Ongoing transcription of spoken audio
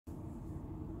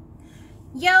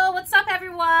Yo, what's up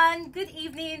everyone? Good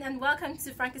evening and welcome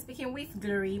to Frankie Speaking with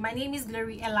Glory. My name is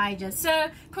Glory Elijah. So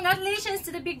congratulations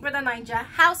to the Big Brother Naija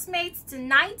housemates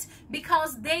tonight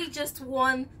because they just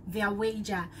won their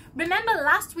wager. Remember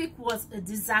last week was a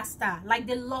disaster. Like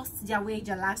they lost their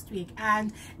wager last week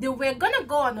and they were gonna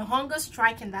go on a hunger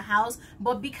strike in the house,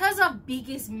 but because of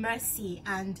Biggie's mercy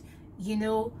and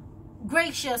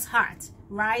gracious heart,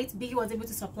 right, Biggie was able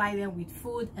to supply them with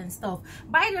food and stuff.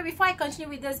 By the way, before I continue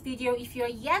with this video, if you're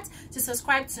yet to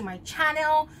subscribe to my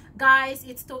channel, guys,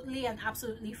 it's totally and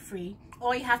absolutely free.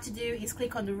 All you have to do is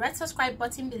click on the red subscribe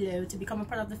button below to become a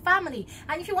part of the family.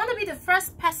 And if you want to be the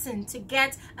first person to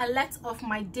get alert of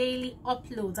my daily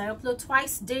uploads, I upload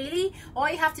twice daily. All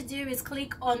you have to do is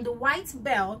click on the white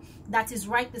bell that is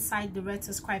right beside the red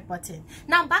subscribe button.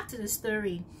 Now back to the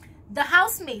story. The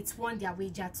housemates won their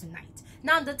wager tonight.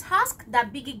 Now, the task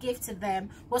that Biggie gave to them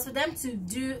was for them to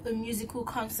do a musical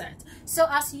concert. So,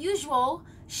 as usual,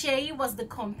 Shay was the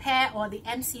compare or the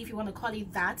MC, if you want to call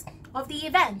it that, of the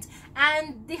event.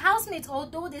 And the housemates,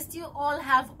 although they still all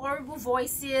have horrible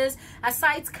voices,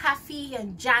 aside Khafi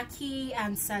and Jackie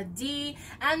and Sadi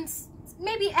and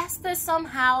maybe Esther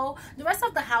somehow, the rest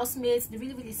of the housemates, they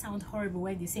really sound horrible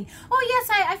when they sing. Oh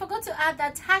yes, I forgot to add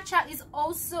that Tacha is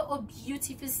also a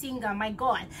beautiful singer. My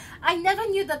god, I never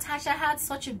knew that Tacha had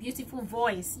such a beautiful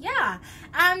voice. Yeah,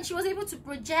 and she was able to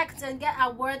project and get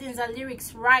her wordings and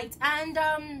lyrics right. And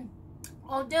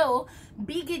although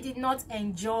Biggie did not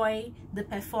enjoy the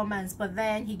performance, but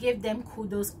then he gave them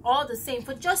kudos all the same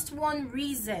for just one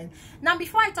reason. Now,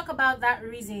 before I talk about that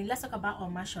reason, let's talk about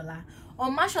Omashola.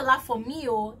 Omashola, for me,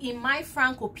 in my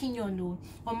frank opinion,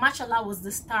 Omashola was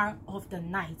the star of the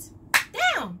night.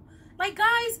 Damn! Like,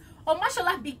 guys,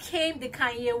 Omashola became the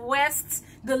Kanye West,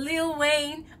 the Lil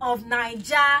Wayne of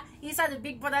Naija, inside the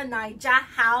Big Brother Naija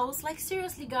house. Like,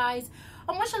 seriously, guys,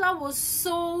 Omashola was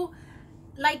so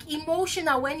like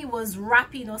emotional when he was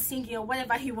rapping or singing or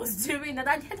whatever he was doing, and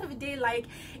at the end of the day, like,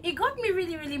 it got me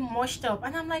really mushed up.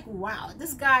 And I'm like, wow,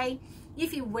 this guy,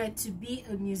 if he were to be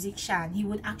a musician, he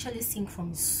would actually sing from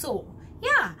his soul.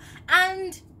 Yeah,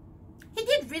 and he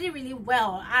did really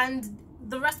well, and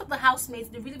the rest of the housemates,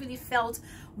 they really felt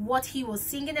what he was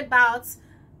singing about.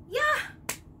 Yeah,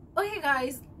 okay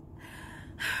guys,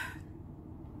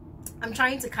 I'm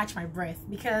trying to catch my breath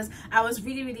because I was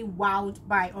really wowed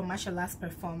by Omashola's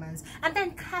performance. And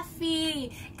then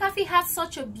Khafi has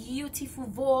such a beautiful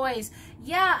voice.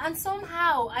 Yeah, and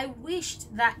somehow I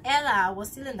wished that Ella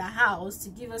was still in the house to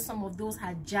give us some of those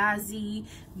her jazzy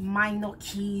minor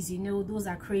keys. Those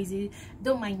are crazy.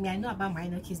 Don't mind me, I know about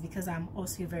minor keys because I'm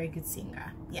also a very good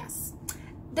singer. Yes,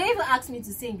 don't even ask me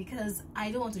to sing because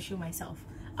I don't want to show myself.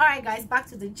 All right guys, back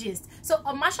to the gist. So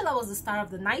Omashola was the star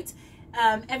of the night.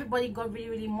 Everybody got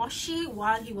really mushy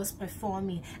while he was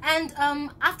performing, and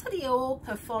after the whole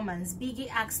performance, Biggie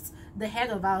asked the head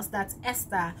of house, that's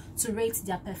Esther, to rate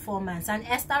their performance, and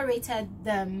Esther rated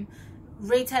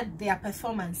their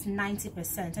performance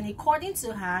 90%. And according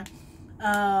to her,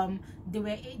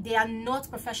 they are not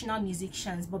professional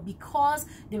musicians, but because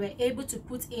they were able to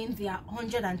put in their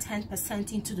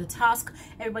 110% into the task,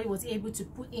 everybody was able to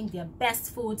put in their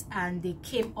best foot and they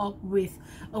came up with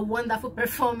a wonderful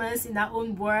performance, in their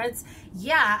own words.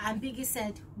 Yeah, and Biggie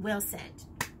said, well said.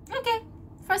 Okay,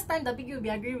 first time that Biggie will be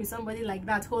agreeing with somebody like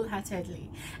that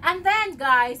wholeheartedly. And then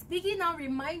guys, Biggie now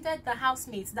reminded the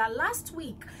housemates that last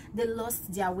week they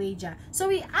lost their wager. So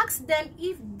he asked them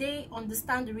if they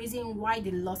understand the reason why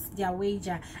they lost their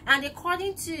wager. And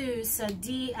according to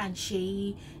Sadi and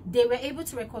Shay, they were able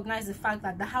to recognize the fact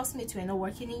that the housemates were not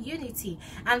working in unity.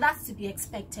 And that's to be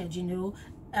expected,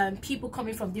 people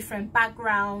coming from different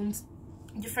backgrounds,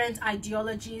 different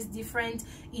ideologies, different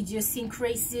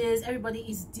idiosyncrasies. Everybody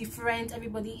is different.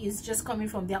 Everybody is just coming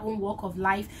from their own walk of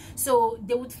life, so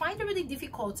they would find it really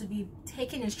difficult to be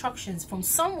taking instructions from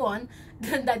someone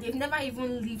that they've never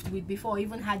even lived with before,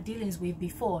 even had dealings with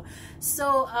before.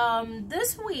 So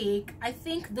this week, I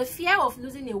think the fear of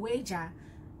losing a wager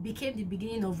became the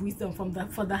beginning of wisdom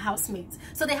for the housemates.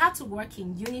 So they had to work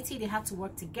in unity, they had to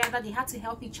work together, they had to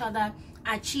help each other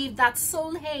achieve that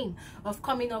sole aim of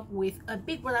coming up with a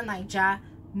Big Brother Naija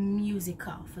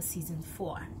musical for season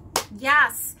 4.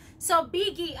 Yes, so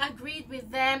Biggie agreed with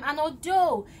them, and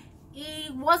although he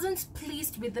wasn't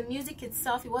pleased with the music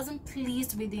itself, he wasn't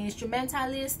pleased with the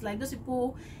instrumentalists, like those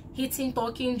people hitting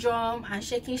talking drum and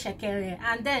shaking shekere.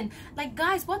 And then, like,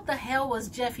 guys, what the hell was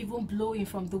Jeff even blowing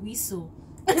from the whistle?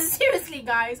 Seriously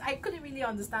guys, I couldn't really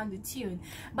understand the tune,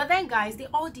 but then guys, they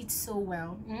all did so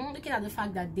well. Looking at the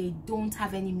fact that they don't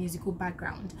have any musical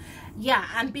background, yeah,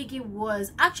 and Biggie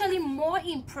was actually more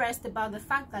impressed about the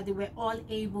fact that they were all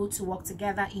able to work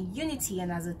together in unity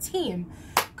and as a team.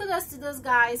 Kudos to those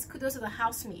guys, kudos to the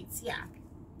housemates. Yeah.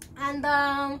 And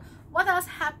what else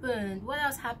happened?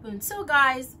 So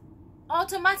guys,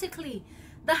 automatically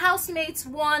the housemates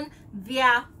won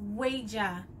their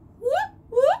wager. Whoop,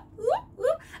 whoop, whoop,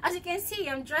 whoop. As you can see,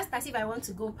 I'm dressed as if I want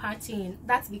to go partying.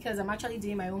 That's because I'm actually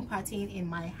doing my own partying in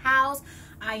my house.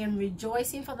 I am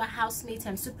rejoicing for the housemates.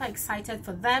 I'm super excited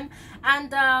for them. And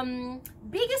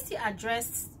Biggie still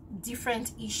addressed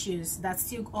different issues that's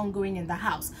still ongoing in the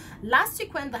house. Last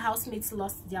week when the housemates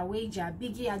lost their wager,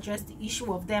 Biggie addressed the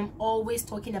issue of them always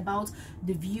talking about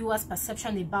the viewers'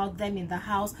 perception about them in the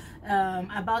house,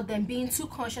 about them being too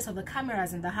conscious of the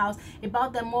cameras in the house,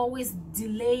 about them always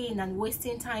delaying and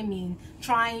wasting time in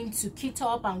trying to kit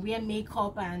up and wear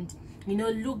makeup and, you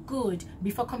know, look good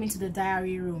before coming to the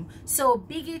diary room. So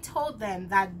Biggie told them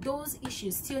that those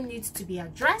issues still need to be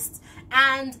addressed,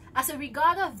 and as a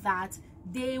regard of that,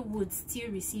 they would still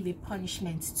receive a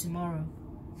punishment tomorrow.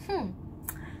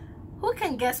 Who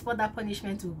can guess what that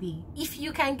punishment will be? If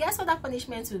you can guess what that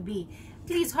punishment will be,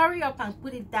 please hurry up and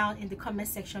put it down in the comment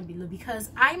section below, because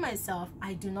I myself,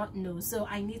 I do not know, so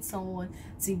I need someone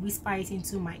to whisper it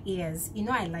into my ears. You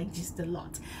know, I like gist a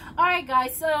lot. All right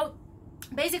guys, so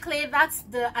basically that's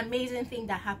the amazing thing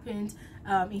that happened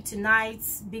in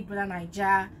tonight's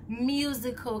BBNaija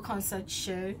musical concert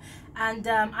show. And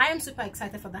I am super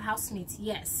excited for the housemates.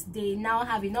 Yes, they now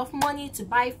have enough money to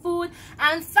buy food,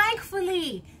 and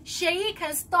thankfully Sheyi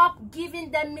can stop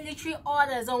giving them military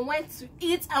orders on when to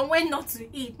eat and when not to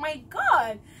eat. My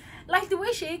god, like the way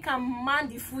Sheyi can man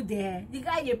the food there, the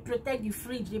guy, they protect the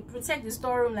fridge, they protect the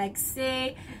storeroom, like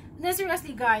say, no,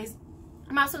 seriously guys,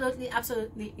 I'm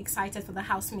absolutely excited for the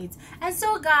housemates. And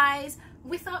so guys,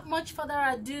 without much further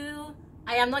ado,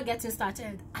 I am not getting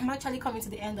started. I'm actually coming to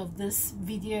the end of this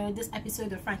video, this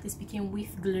episode of Frankly Speaking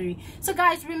with Glory. So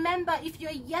guys, remember, if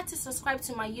you're yet to subscribe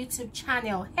to my YouTube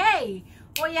channel, hey,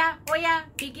 oh yeah,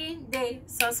 begin the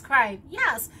subscribe.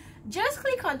 Yes, just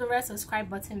click on the red subscribe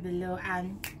button below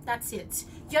and that's it.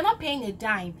 You're not paying a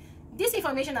dime. This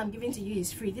information I'm giving to you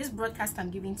is free. This broadcast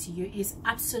I'm giving to you is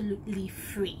absolutely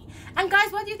free. And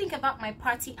guys, what do you think about my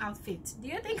party outfit? Do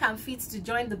you think I'm fit to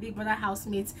join the Big Brother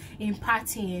housemates in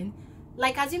partying?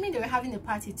 Like, assuming they were having a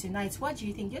party tonight, what do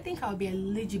you think? Do you think I'll be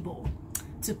eligible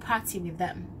to party with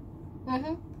them?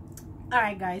 All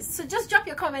right guys, so just drop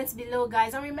your comments below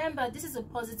guys, and remember, this is a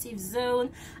positive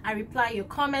zone. I reply your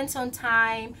comments on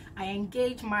time, I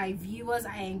engage my viewers,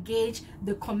 I engage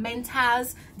the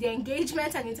commenters. The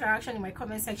engagement and interaction in my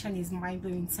comment section is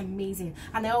mind-blowing. It's amazing,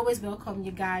 and I always welcome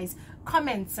you guys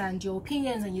comments and your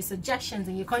opinions and your suggestions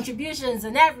and your contributions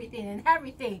and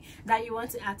everything that you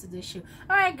want to add to the show.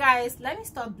 All right guys, let me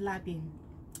stop blabbing.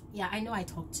 Yeah, I know I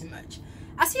talk too much.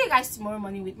 I'll see you guys tomorrow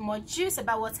morning with more juice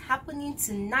about what's happening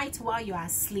tonight while you're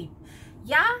asleep.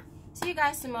 Yeah, see you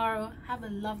guys tomorrow. Have a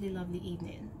lovely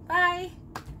evening. Bye.